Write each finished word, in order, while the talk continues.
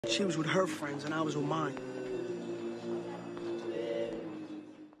She was with her friends and I was with mine.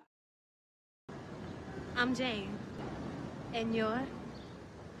 I'm Jane. And you're?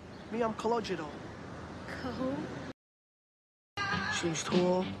 Me, I'm Kalojito. Who? She was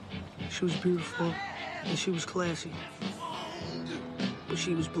tall, she was beautiful, and she was classy. But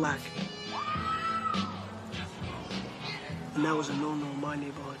she was black. And that was a no-no in my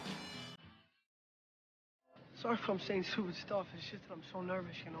neighborhood. Sorry if I'm saying stupid stuff. It's just that I'm so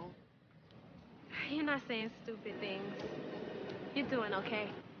nervous, you know? You're not saying stupid things. You're doing okay.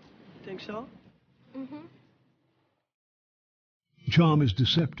 Think so? Mm-hmm. Charm is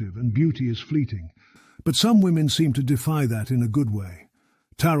deceptive and beauty is fleeting, but some women seem to defy that in a good way.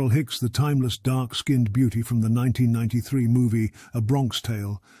 Taral Hicks, the timeless dark-skinned beauty from the 1993 movie A Bronx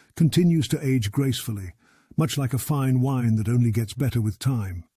Tale, continues to age gracefully, much like a fine wine that only gets better with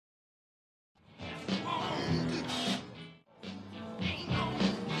time.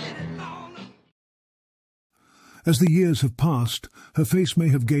 As the years have passed, her face may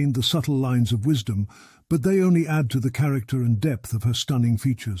have gained the subtle lines of wisdom, but they only add to the character and depth of her stunning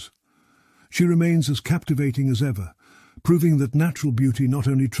features. She remains as captivating as ever, proving that natural beauty not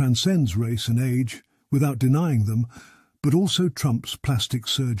only transcends race and age, without denying them, but also trumps plastic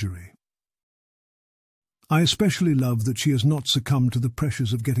surgery. I especially love that she has not succumbed to the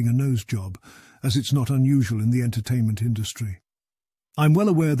pressures of getting a nose job, as it's not unusual in the entertainment industry. I'm well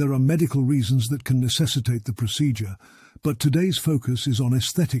aware there are medical reasons that can necessitate the procedure, but today's focus is on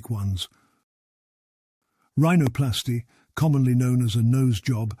aesthetic ones. Rhinoplasty, commonly known as a nose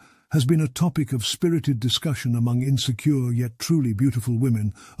job, has been a topic of spirited discussion among insecure yet truly beautiful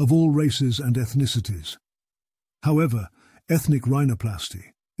women of all races and ethnicities. However, ethnic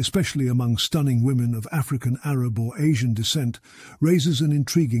rhinoplasty, especially among stunning women of African, Arab or Asian descent, raises an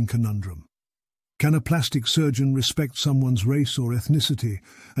intriguing conundrum. Can a plastic surgeon respect someone's race or ethnicity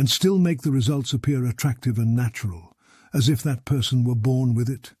and still make the results appear attractive and natural, as if that person were born with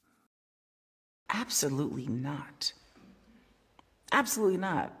it? Absolutely not. Absolutely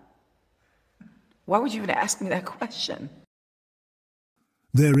not. Why would you even ask me that question?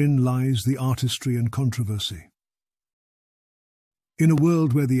 Therein lies the artistry and controversy. In a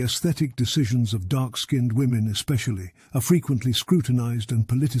world where the aesthetic decisions of dark-skinned women especially are frequently scrutinized and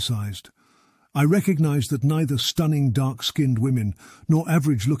politicized, I recognize that neither stunning dark-skinned women nor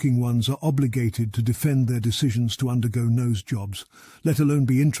average-looking ones are obligated to defend their decisions to undergo nose jobs, let alone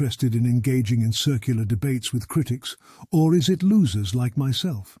be interested in engaging in circular debates with critics, or is it losers like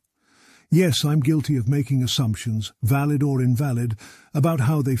myself? Yes, I'm guilty of making assumptions, valid or invalid, about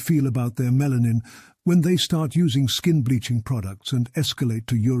how they feel about their melanin when they start using skin-bleaching products and escalate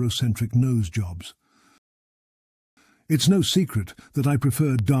to Eurocentric nose jobs. It's no secret that I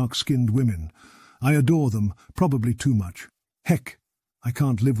prefer dark-skinned women. I adore them, probably too much. Heck, I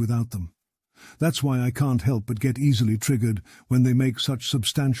can't live without them. That's why I can't help but get easily triggered when they make such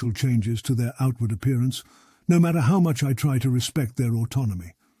substantial changes to their outward appearance, no matter how much I try to respect their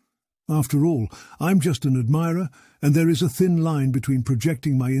autonomy. After all, I'm just an admirer, and there is a thin line between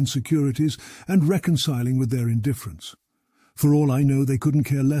projecting my insecurities and reconciling with their indifference. For all I know, they couldn't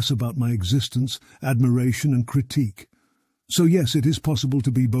care less about my existence, admiration and critique. So yes, it is possible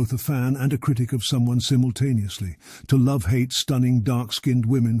to be both a fan and a critic of someone simultaneously, to love-hate stunning dark-skinned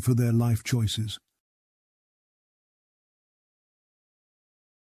women for their life choices.